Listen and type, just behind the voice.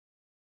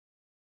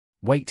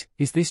Wait,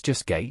 is this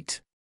just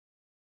Gate?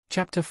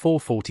 Chapter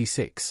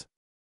 446.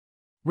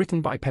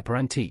 Written by Pepper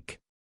Antique.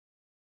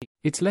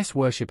 It's less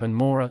worship and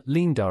more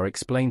Leendar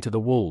explained to the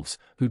wolves,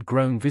 who'd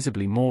grown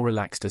visibly more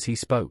relaxed as he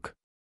spoke.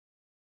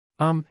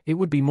 It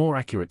would be more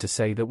accurate to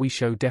say that we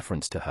show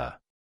deference to her.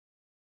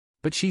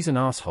 But she's an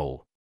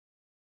asshole.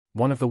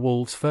 One of the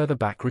wolves further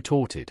back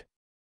retorted.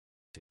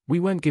 We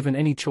weren't given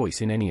any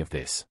choice in any of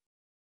this.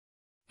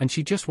 And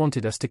she just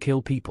wanted us to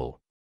kill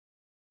people.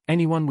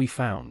 Anyone we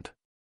found.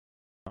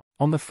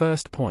 On the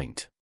first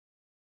point.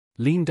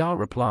 Leendar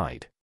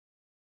replied.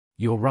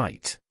 You're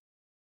right.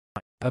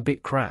 A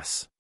bit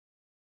crass.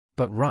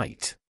 But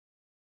right.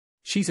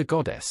 She's a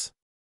goddess.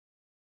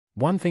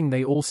 One thing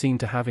they all seem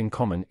to have in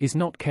common is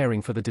not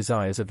caring for the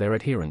desires of their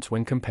adherents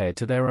when compared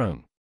to their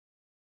own.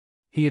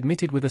 He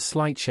admitted with a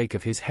slight shake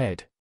of his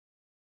head.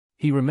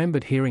 He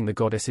remembered hearing the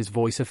goddess's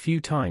voice a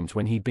few times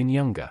when he'd been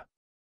younger.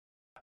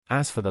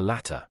 As for the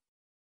latter,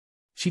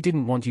 she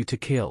didn't want you to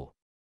kill.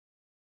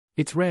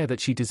 It's rare that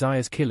she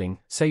desires killing,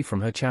 save from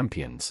her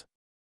champions.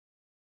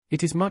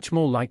 It is much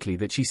more likely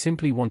that she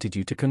simply wanted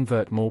you to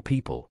convert more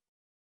people.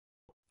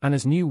 And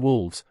as new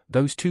wolves,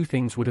 those two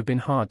things would have been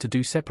hard to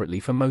do separately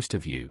for most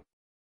of you.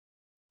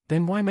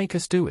 Then why make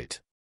us do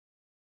it?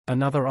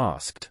 Another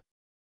asked.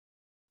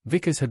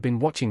 Vickers had been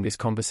watching this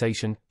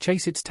conversation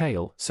chase its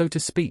tail, so to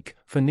speak,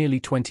 for nearly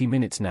 20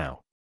 minutes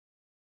now.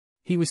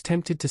 He was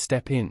tempted to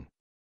step in.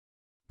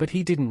 But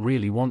he didn't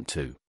really want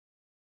to.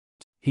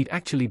 He'd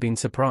actually been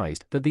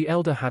surprised that the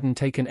elder hadn't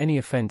taken any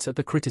offense at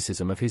the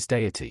criticism of his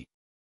deity.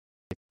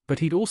 But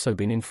he'd also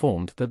been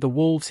informed that the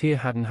wolves here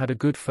hadn't had a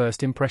good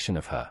first impression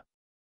of her.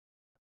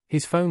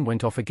 His phone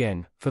went off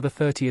again, for the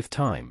 30th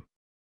time.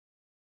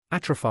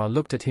 Atrafar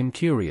looked at him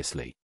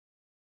curiously.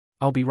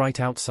 I'll be right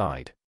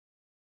outside,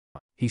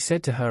 he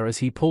said to her as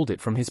he pulled it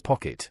from his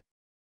pocket.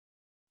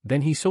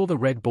 Then he saw the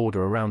red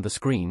border around the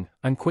screen,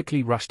 and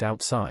quickly rushed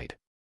outside.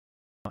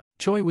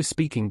 Choi was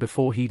speaking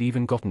before he'd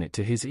even gotten it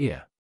to his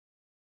ear.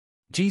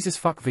 Jesus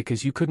fuck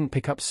Vickers, you couldn't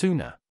pick up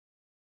sooner.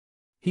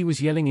 He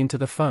was yelling into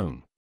the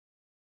phone.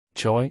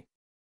 Choi?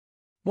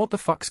 What the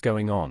fuck's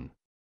going on?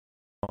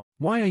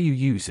 Why are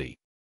you Uzi?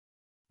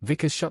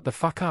 Vickers, shut the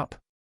fuck up.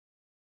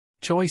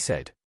 Choi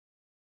said.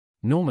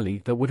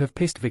 Normally that would have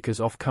pissed Vickers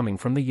off coming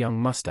from the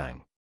young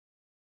Mustang.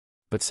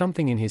 But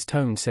something in his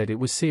tone said it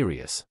was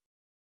serious.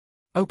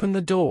 Open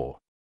the door.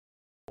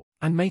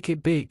 And make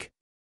it big.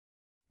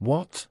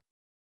 What?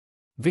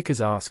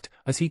 Vickers asked,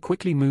 as he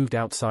quickly moved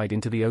outside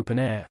into the open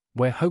air,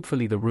 where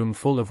hopefully the room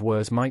full of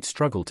words might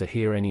struggle to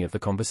hear any of the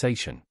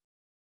conversation.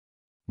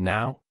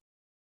 Now?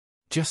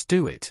 Just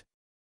do it.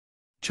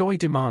 Choi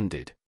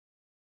demanded.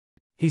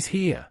 He's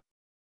here.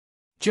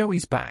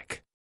 Joey's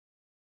back.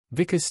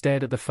 Vickers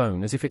stared at the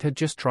phone as if it had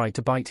just tried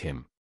to bite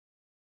him.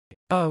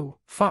 Oh,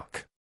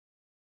 fuck.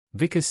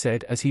 Vickers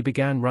said as he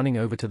began running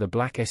over to the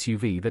black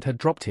SUV that had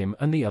dropped him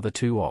and the other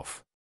two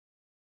off.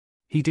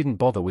 He didn't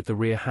bother with the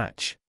rear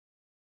hatch.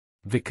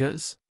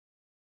 Vickers?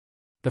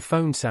 The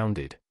phone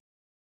sounded.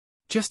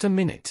 Just a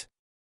minute.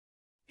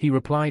 He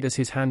replied as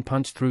his hand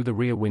punched through the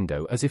rear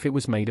window as if it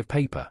was made of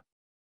paper.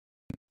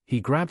 He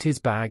grabbed his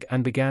bag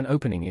and began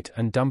opening it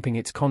and dumping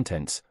its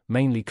contents,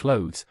 mainly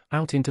clothes,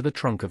 out into the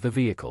trunk of the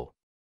vehicle.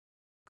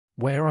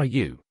 Where are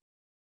you?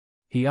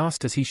 He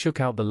asked as he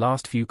shook out the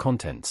last few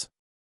contents.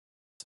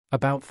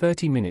 About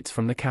 30 minutes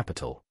from the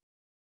capital.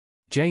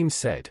 James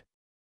said.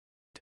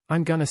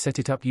 I'm gonna set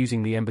it up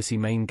using the embassy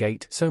main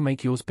gate, so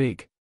make yours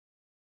big.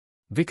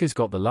 Vickers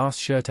got the last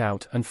shirt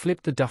out and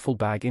flipped the duffel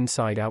bag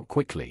inside out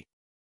quickly.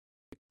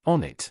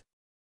 On it.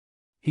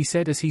 He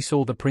said as he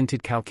saw the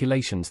printed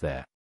calculations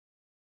there.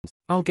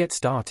 I'll get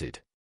started.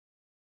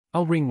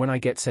 I'll ring when I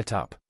get set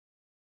up.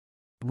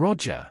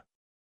 Roger.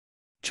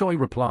 Choi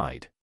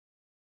replied.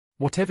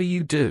 Whatever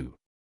you do.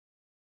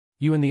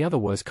 You and the other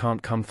words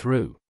can't come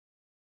through.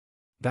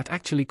 That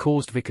actually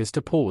caused Vickers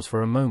to pause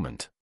for a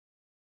moment.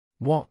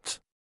 What?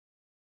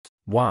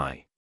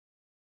 Why?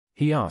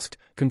 He asked,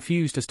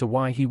 confused as to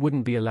why he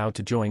wouldn't be allowed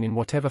to join in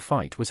whatever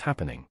fight was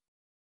happening.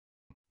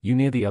 You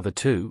near the other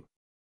two?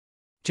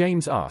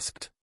 James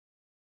asked.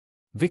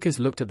 Vickers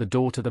looked at the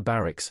door to the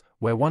barracks,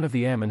 where one of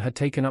the airmen had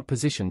taken up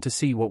position to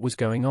see what was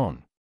going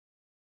on.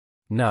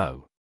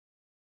 No.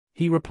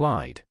 He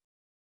replied.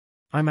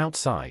 I'm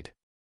outside.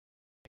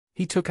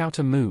 He took out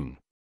a moon.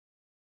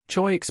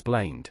 Choi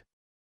explained.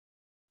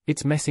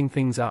 It's messing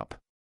things up.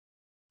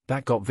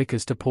 That got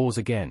Vickers to pause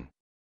again.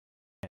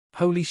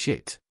 Holy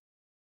shit.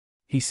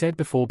 He said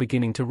before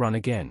beginning to run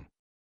again.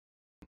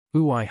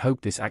 Ooh, I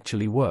hope this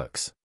actually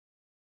works.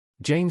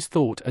 James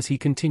thought as he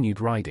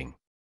continued riding.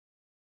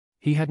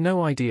 He had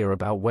no idea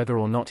about whether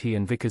or not he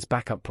and Vickers'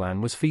 backup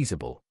plan was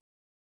feasible.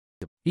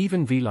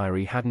 Even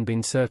Vilari hadn't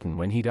been certain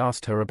when he'd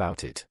asked her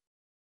about it.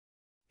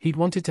 He'd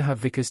wanted to have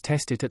Vickers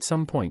test it at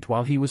some point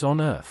while he was on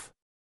Earth.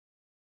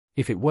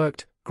 If it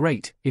worked,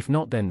 great, if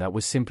not then that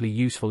was simply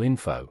useful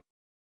info.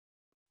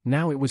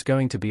 Now it was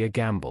going to be a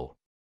gamble.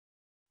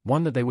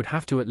 One that they would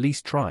have to at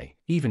least try,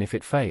 even if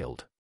it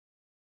failed.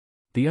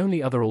 The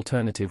only other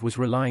alternative was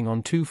relying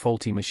on two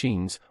faulty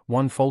machines,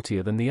 one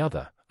faultier than the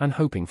other, and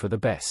hoping for the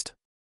best.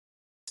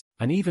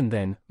 And even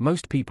then,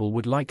 most people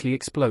would likely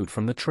explode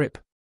from the trip.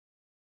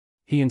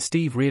 He and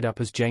Steve reared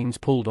up as James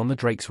pulled on the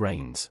drake's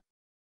reins.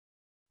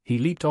 He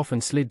leaped off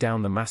and slid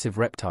down the massive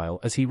reptile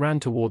as he ran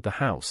toward the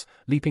house,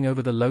 leaping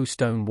over the low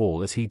stone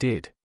wall as he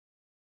did.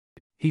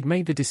 He'd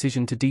made the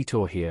decision to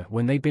detour here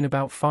when they'd been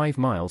about 5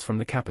 miles from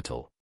the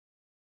capital.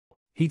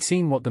 He'd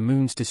seen what the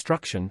moon's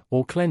destruction,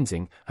 or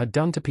cleansing, had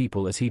done to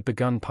people as he'd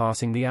begun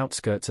passing the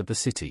outskirts of the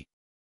city.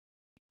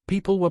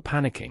 People were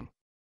panicking.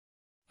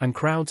 And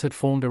crowds had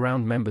formed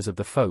around members of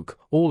the folk,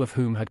 all of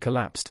whom had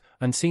collapsed,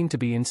 and seemed to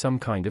be in some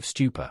kind of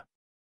stupor.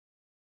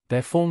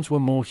 Their forms were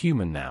more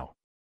human now.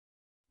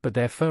 But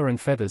their fur and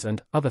feathers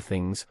and other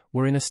things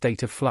were in a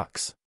state of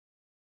flux.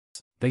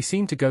 They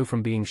seemed to go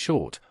from being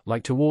short,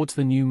 like towards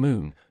the new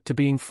moon, to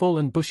being full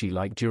and bushy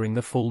like during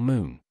the full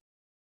moon.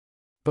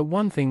 But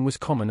one thing was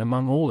common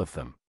among all of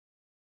them.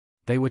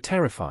 They were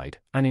terrified,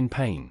 and in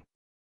pain.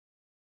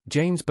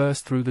 James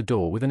burst through the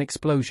door with an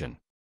explosion.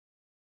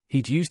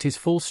 He'd used his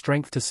full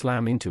strength to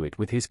slam into it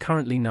with his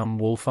currently numb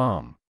wolf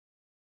arm.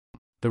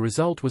 The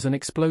result was an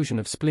explosion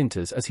of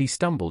splinters as he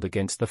stumbled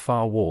against the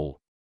far wall.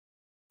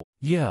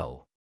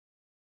 Yell!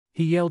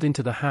 He yelled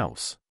into the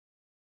house.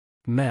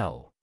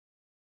 Mel.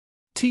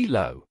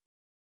 Tilo.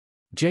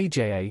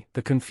 JJA,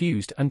 the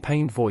confused and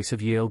pained voice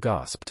of Yale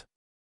gasped.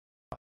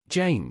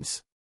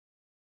 James.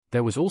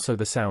 There was also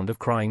the sound of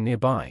crying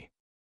nearby.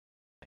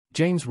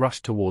 James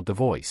rushed toward the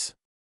voice.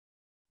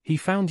 He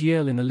found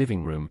Yale in the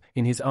living room.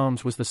 In his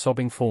arms was the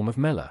sobbing form of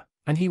Mela,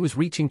 and he was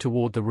reaching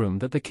toward the room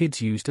that the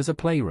kids used as a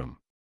playroom.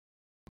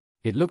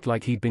 It looked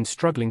like he'd been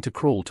struggling to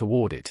crawl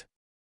toward it.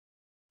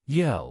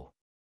 Yell,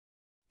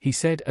 he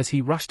said as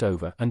he rushed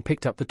over and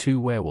picked up the 2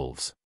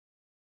 werewolves.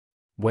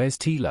 Where's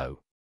Tilo?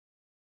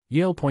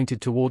 Yale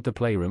pointed toward the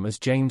playroom as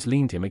James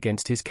leaned him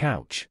against his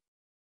couch.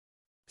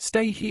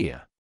 Stay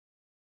here,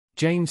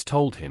 James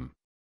told him.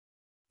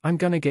 I'm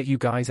gonna get you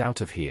guys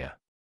out of here.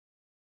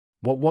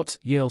 What?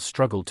 Yale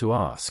struggled to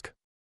ask.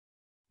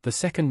 The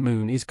second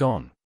moon is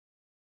gone,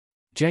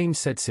 James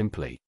said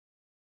simply.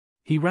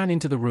 He ran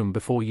into the room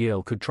before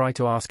Yale could try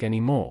to ask any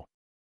more.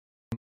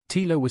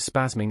 Tilo was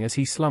spasming as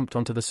he slumped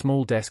onto the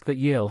small desk that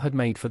Yale had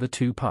made for the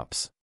 2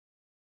 pups.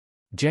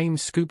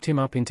 James scooped him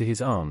up into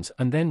his arms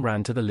and then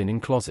ran to the linen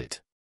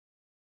closet.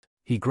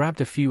 He grabbed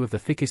a few of the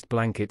thickest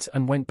blankets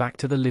and went back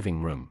to the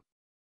living room.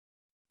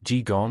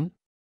 G gone?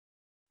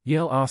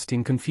 Yale asked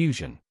in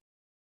confusion.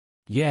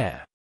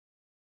 Yeah,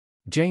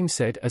 James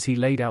said as he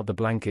laid out the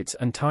blankets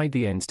and tied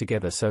the ends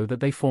together so that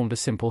they formed a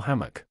simple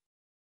hammock.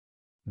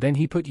 Then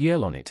he put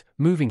Yale on it,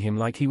 moving him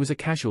like he was a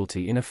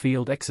casualty in a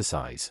field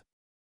exercise.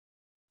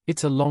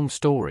 It's a long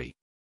story,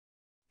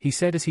 he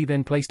said as he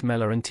then placed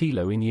Mela and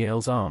Tilo in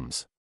Yale's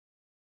arms.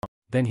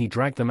 Then he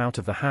dragged them out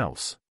of the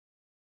house.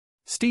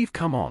 Steve,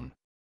 come on,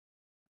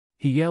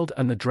 he yelled,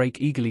 and the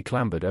drake eagerly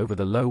clambered over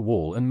the low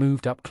wall and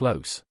moved up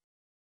close.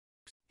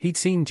 He'd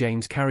seen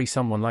James carry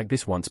someone like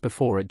this once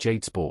before at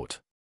Jadesport.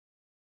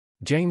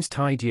 James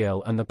tied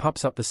Yale and the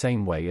pups up the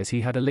same way as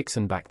he had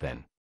Elixir back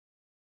then.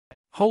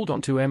 Hold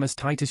on to Em as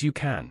tight as you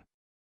can,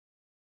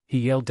 he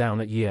yelled down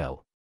at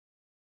Yale.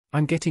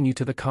 I'm getting you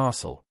to the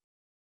castle.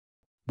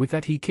 With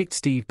that he kicked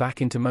Steve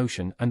back into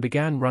motion and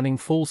began running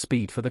full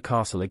speed for the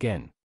castle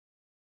again.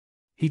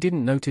 He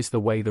didn't notice the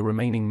way the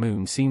remaining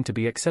moon seemed to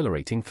be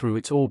accelerating through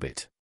its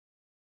orbit.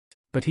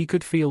 But he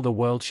could feel the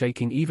world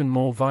shaking even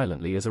more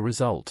violently as a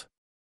result.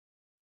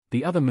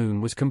 The other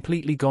moon was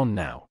completely gone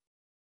now.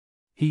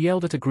 He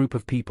yelled at a group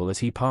of people as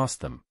he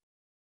passed them.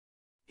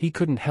 He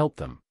couldn't help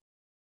them.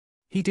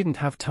 He didn't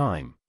have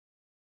time.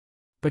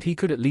 But he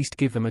could at least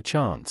give them a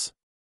chance.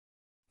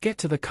 Get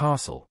to the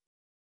castle,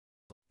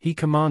 he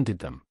commanded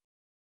them.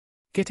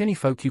 Get any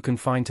folk you can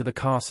find to the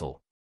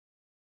castle.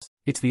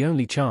 It's the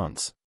only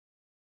chance.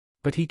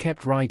 But he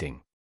kept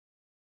riding.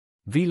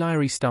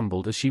 Valerie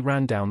stumbled as she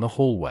ran down the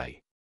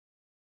hallway.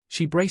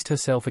 She braced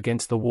herself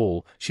against the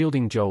wall,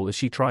 shielding Joel as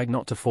she tried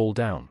not to fall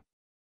down.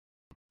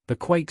 The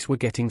quakes were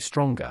getting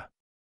stronger.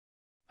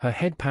 Her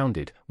head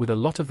pounded, with a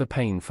lot of the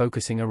pain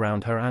focusing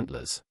around her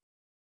antlers.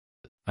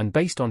 And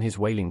based on his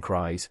wailing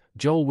cries,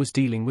 Joel was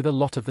dealing with a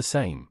lot of the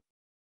same.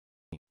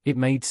 It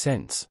made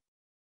sense.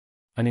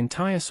 An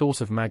entire source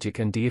of magic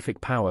and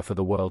deific power for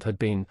the world had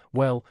been,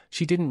 well,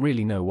 she didn't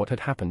really know what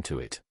had happened to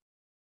it.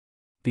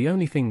 The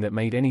only thing that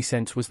made any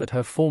sense was that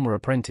her former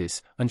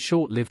apprentice, and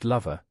short-lived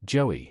lover,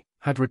 Joey,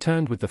 had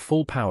returned with the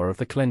full power of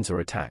the cleanser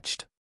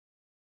attached.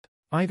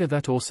 Either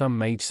that or some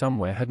mage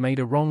somewhere had made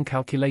a wrong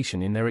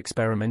calculation in their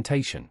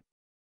experimentation.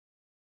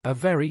 A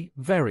very,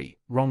 very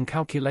wrong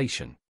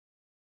calculation.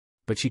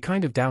 But she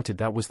kind of doubted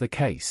that was the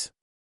case.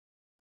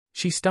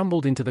 She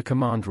stumbled into the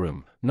command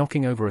room,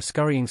 knocking over a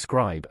scurrying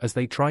scribe as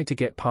they tried to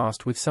get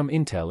past with some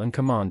intel and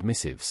command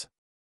missives.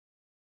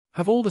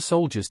 Have all the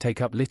soldiers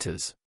take up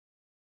litters,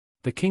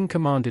 the king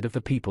commanded of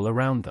the people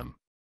around them.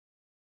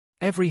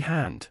 Every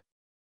hand.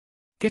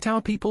 Get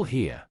our people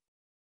here.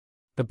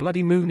 The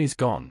bloody moon is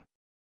gone,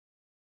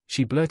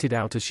 she blurted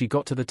out as she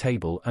got to the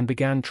table and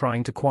began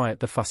trying to quiet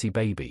the fussy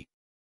baby.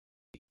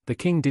 The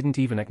king didn't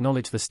even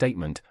acknowledge the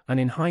statement, and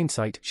in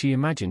hindsight she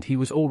imagined he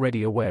was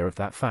already aware of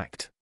that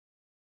fact.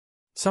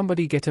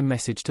 Somebody get a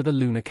message to the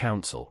Lunar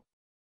Council.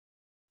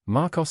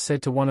 Marcos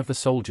said to one of the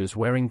soldiers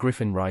wearing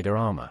Griffin Rider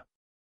armor.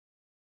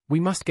 We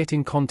must get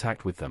in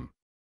contact with them.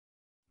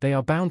 They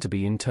are bound to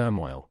be in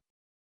turmoil.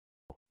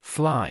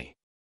 Fly,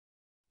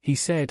 he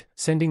said,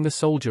 sending the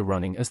soldier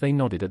running as they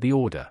nodded at the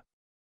order.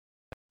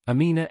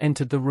 Amina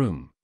entered the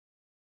room.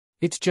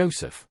 It's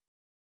Joseph,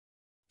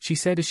 she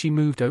said as she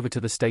moved over to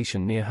the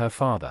station near her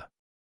father.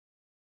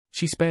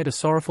 She spared a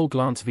sorrowful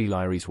glance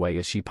Vilari's way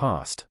as she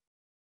passed.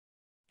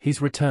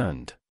 He's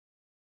returned.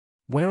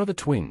 Where are the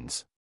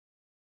twins?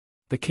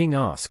 The king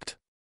asked.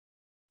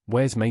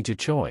 Where's Major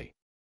Choi?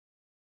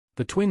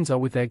 The twins are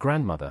with their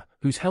grandmother,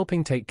 who's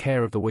helping take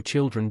care of the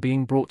children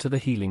being brought to the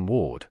healing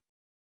ward.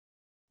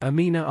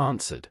 Amina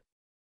answered.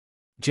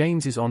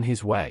 James is on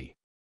his way.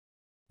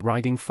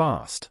 Riding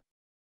fast.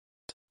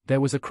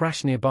 There was a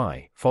crash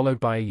nearby, followed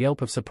by a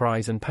yelp of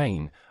surprise and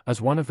pain, as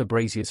one of the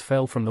braziers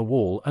fell from the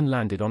wall and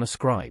landed on a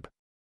scribe.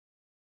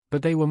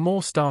 But they were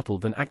more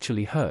startled than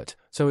actually hurt,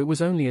 so it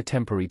was only a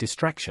temporary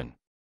distraction.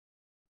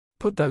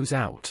 Put those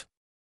out,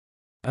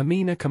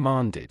 Amina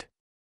commanded.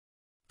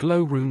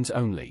 Glow runes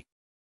only.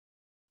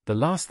 The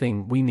last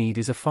thing we need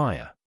is a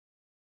fire.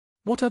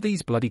 What are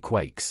these bloody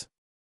quakes?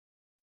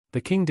 The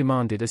king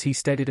demanded as he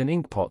steadied an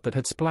inkpot that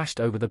had splashed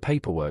over the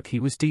paperwork he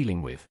was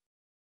dealing with.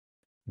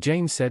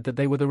 James said that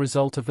they were the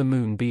result of the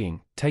moon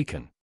being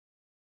taken.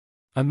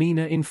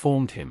 Amina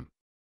informed him.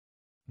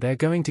 They're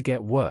going to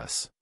get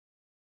worse.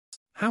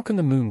 How can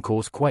the moon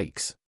cause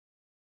quakes?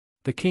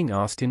 The king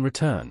asked in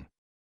return.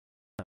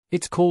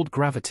 It's called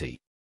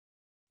gravity.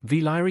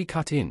 Vilari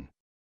cut in.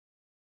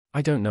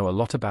 I don't know a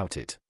lot about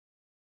it.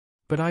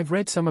 But I've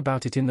read some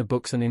about it in the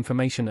books and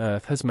information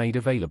Earth has made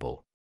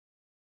available.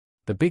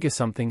 The bigger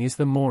something is,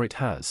 the more it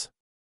has.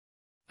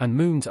 And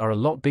moons are a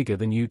lot bigger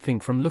than you'd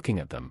think from looking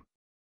at them.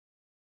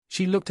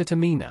 She looked at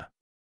Amina.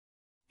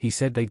 He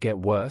said they'd get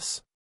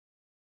worse?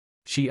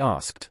 She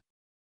asked.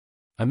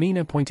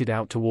 Amina pointed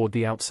out toward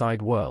the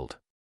outside world.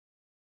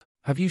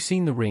 Have you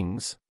seen the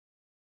rings?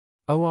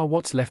 Or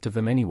what's left of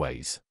them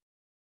anyways?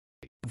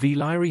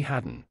 Vilari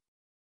hadn't.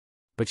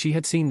 But she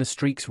had seen the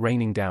streaks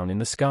raining down in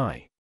the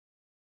sky.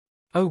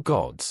 Oh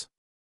gods,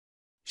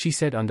 she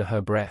said under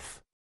her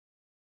breath.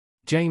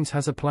 James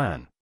has a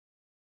plan,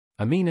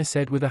 Amina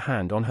said with a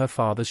hand on her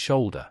father's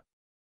shoulder.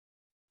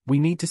 We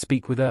need to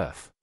speak with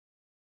Earth.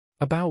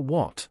 About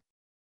what?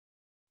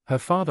 Her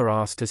father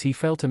asked as he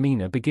felt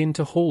Amina begin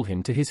to haul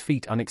him to his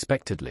feet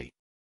unexpectedly.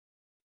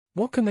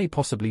 What can they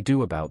possibly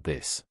do about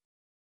this?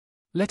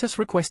 Let us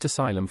request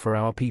asylum for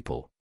our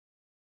people,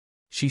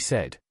 she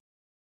said.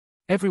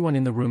 Everyone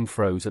in the room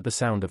froze at the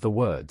sound of the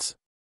words.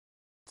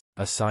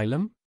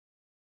 Asylum?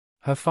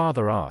 Her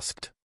father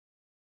asked.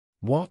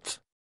 What?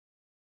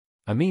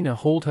 Amina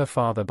hauled her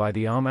father by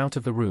the arm out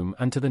of the room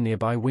and to the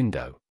nearby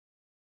window.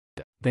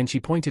 Then she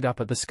pointed up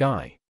at the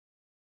sky.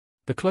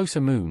 The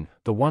closer moon,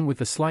 the one with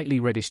the slightly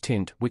reddish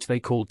tint which they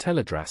called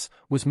Teledras,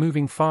 was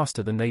moving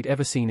faster than they'd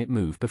ever seen it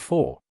move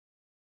before.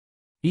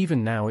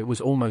 Even now it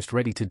was almost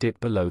ready to dip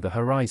below the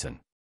horizon.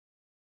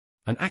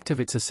 An act of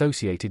its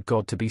associated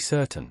god to be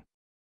certain.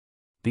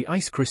 The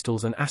ice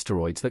crystals and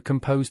asteroids that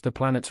composed the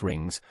planet's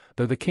rings,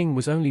 though the king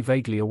was only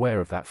vaguely aware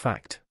of that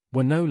fact,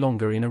 were no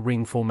longer in a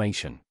ring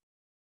formation.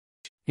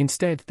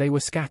 Instead they were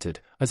scattered,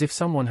 as if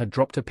someone had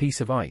dropped a piece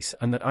of ice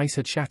and that ice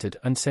had shattered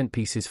and sent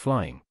pieces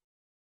flying.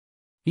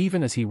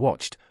 Even as he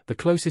watched, the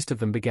closest of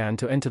them began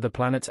to enter the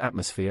planet's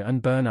atmosphere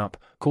and burn up,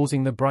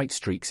 causing the bright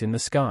streaks in the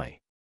sky.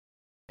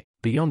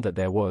 Beyond that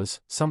there was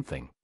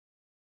something.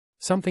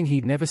 Something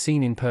he'd never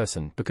seen in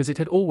person because it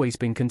had always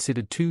been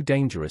considered too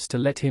dangerous to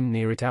let him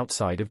near it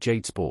outside of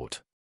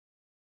Jadesport.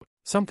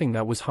 Something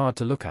that was hard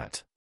to look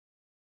at.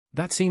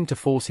 That seemed to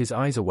force his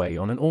eyes away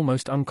on an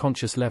almost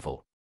unconscious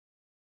level.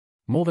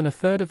 More than a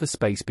third of the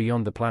space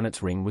beyond the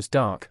planet's ring was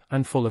dark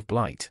and full of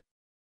blight.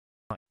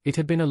 It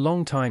had been a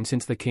long time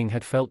since the king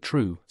had felt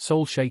true,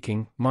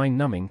 soul-shaking,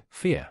 mind-numbing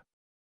fear.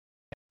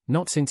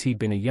 Not since he'd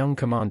been a young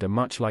commander,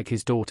 much like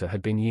his daughter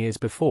had been years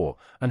before,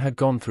 and had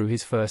gone through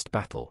his first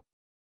battle.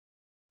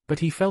 But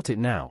he felt it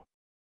now.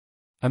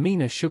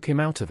 Amina shook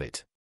him out of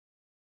it.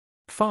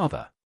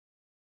 Father,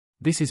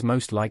 this is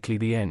most likely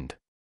the end,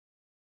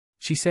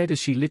 she said as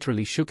she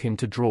literally shook him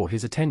to draw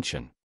his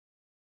attention.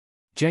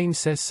 James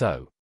says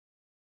so.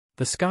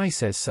 The sky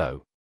says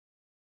so.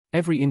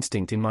 Every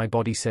instinct in my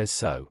body says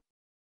so.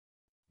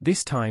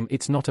 This time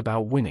it's not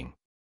about winning,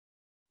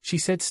 she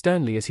said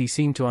sternly as he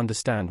seemed to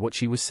understand what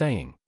she was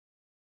saying.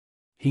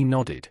 He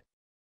nodded.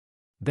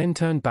 Then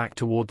turned back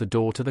toward the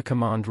door to the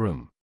command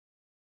room.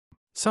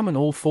 Summon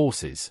all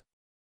forces,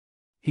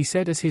 he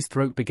said as his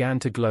throat began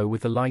to glow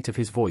with the light of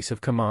his voice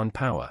of command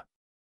power.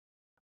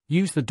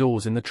 Use the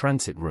doors in the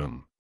transit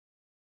room.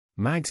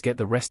 Mags, get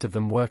the rest of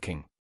them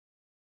working.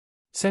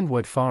 Send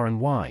word far and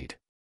wide.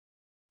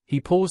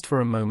 He paused for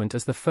a moment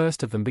as the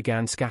first of them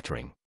began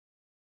scattering.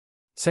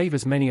 Save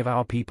as many of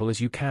our people as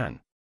you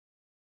can,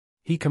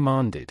 he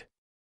commanded.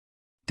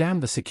 Damn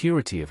the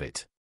security of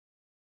it.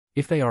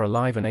 If they are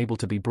alive and able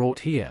to be brought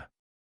here,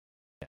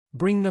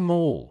 bring them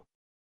all.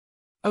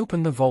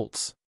 Open the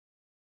vaults.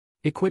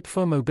 Equip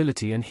for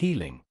mobility and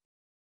healing.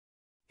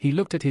 He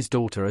looked at his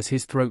daughter as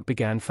his throat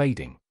began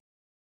fading.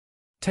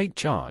 Take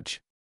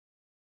charge,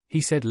 he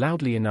said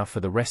loudly enough for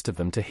the rest of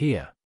them to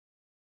hear.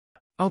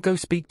 I'll go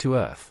speak to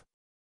Earth.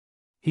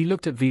 He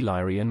looked at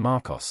Vilari and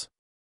Marcos.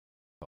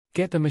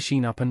 Get the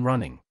machine up and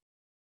running.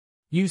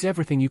 Use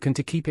everything you can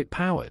to keep it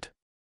powered.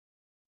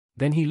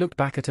 Then he looked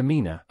back at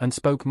Amina and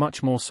spoke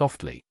much more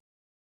softly.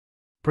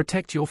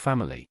 Protect your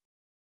family,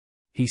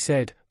 he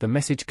said, the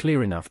message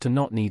clear enough to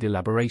not need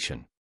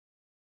elaboration.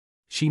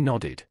 She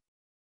nodded.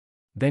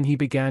 Then he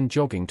began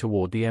jogging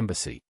toward the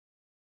embassy.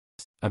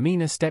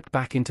 Amina stepped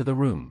back into the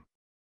room.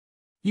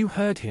 You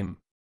heard him,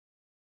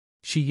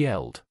 she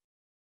yelled.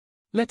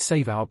 Let's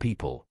save our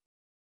people.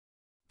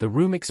 The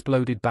room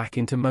exploded back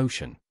into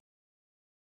motion.